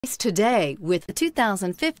Today with the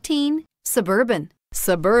 2015 Suburban.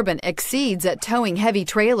 Suburban exceeds at towing heavy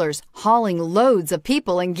trailers, hauling loads of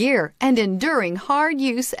people and gear, and enduring hard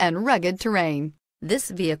use and rugged terrain. This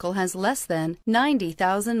vehicle has less than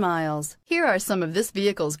 90,000 miles. Here are some of this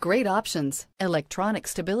vehicle's great options: electronic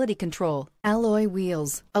stability control, alloy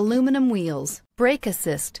wheels, aluminum wheels, brake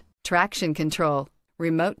assist, traction control,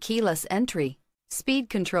 remote keyless entry, speed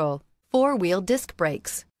control, four-wheel disc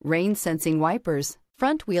brakes, rain-sensing wipers,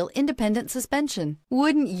 front-wheel independent suspension.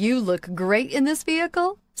 Wouldn't you look great in this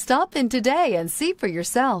vehicle? Stop in today and see for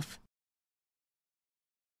yourself.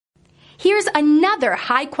 Here's another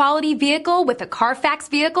high-quality vehicle with a Carfax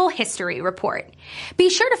Vehicle History Report. Be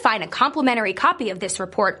sure to find a complimentary copy of this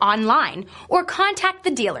report online or contact the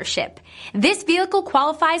dealership. This vehicle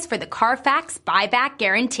qualifies for the Carfax Buyback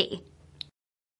Guarantee.